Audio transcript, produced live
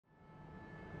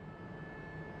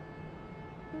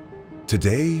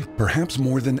Today, perhaps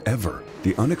more than ever,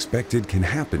 the unexpected can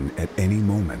happen at any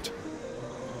moment.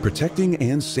 Protecting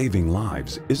and saving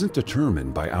lives isn't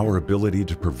determined by our ability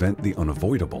to prevent the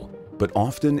unavoidable, but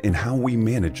often in how we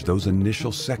manage those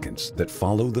initial seconds that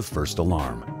follow the first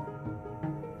alarm.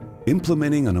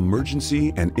 Implementing an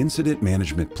emergency and incident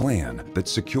management plan that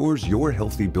secures your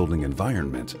healthy building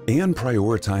environment and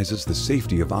prioritizes the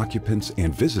safety of occupants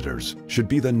and visitors should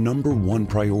be the #1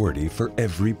 priority for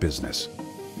every business.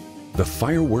 The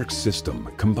FireWorks system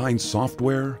combines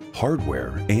software,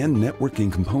 hardware, and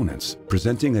networking components,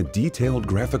 presenting a detailed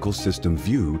graphical system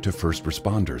view to first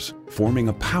responders, forming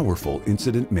a powerful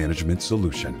incident management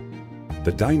solution.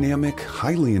 The dynamic,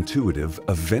 highly intuitive,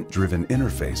 event-driven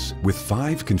interface with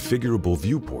 5 configurable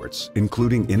viewports,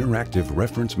 including interactive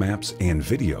reference maps and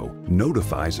video,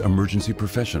 notifies emergency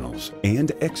professionals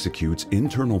and executes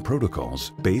internal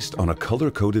protocols based on a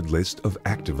color-coded list of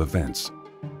active events.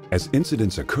 As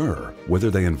incidents occur, whether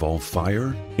they involve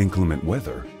fire, inclement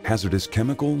weather, hazardous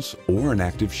chemicals, or an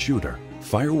active shooter,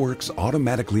 FireWorks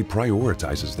automatically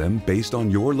prioritizes them based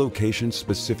on your location's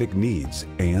specific needs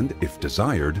and, if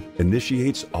desired,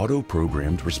 initiates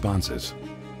auto-programmed responses.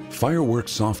 FireWorks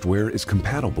software is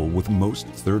compatible with most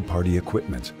third-party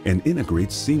equipment and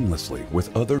integrates seamlessly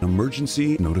with other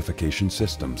emergency notification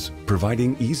systems,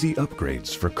 providing easy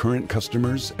upgrades for current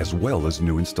customers as well as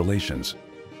new installations.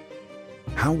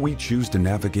 How we choose to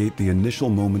navigate the initial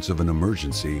moments of an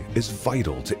emergency is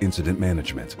vital to incident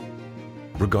management.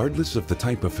 Regardless of the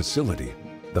type of facility,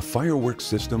 the FireWorks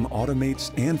system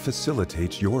automates and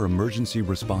facilitates your emergency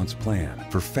response plan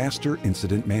for faster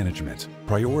incident management,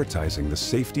 prioritizing the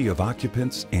safety of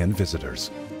occupants and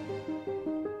visitors.